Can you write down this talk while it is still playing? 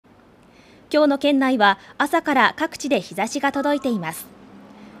今日の県内は朝から各地で日差しが届いています。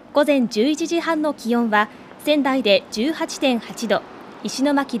午前11時半の気温は仙台で 18.8 度、石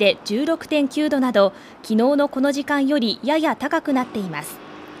巻で 16.9 度など、昨日のこの時間よりやや高くなっています。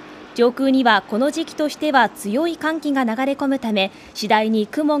上空にはこの時期としては強い寒気が流れ込むため、次第に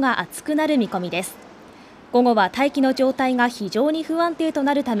雲が厚くなる見込みです。午後は大気の状態が非常に不安定と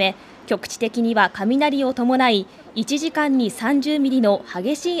なるため、局地的には雷を伴い1時間に30ミリの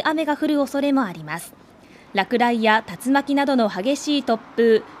激しい雨が降る恐れもあります。落雷や竜巻などの激しい突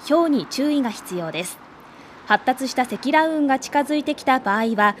風、ひょうに注意が必要です。発達した積乱雲が近づいてきた場合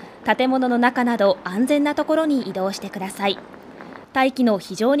は、建物の中など安全な所に移動してください。大気の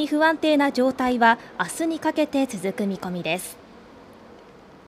非常に不安定な状態は明日にかけて続く見込みです。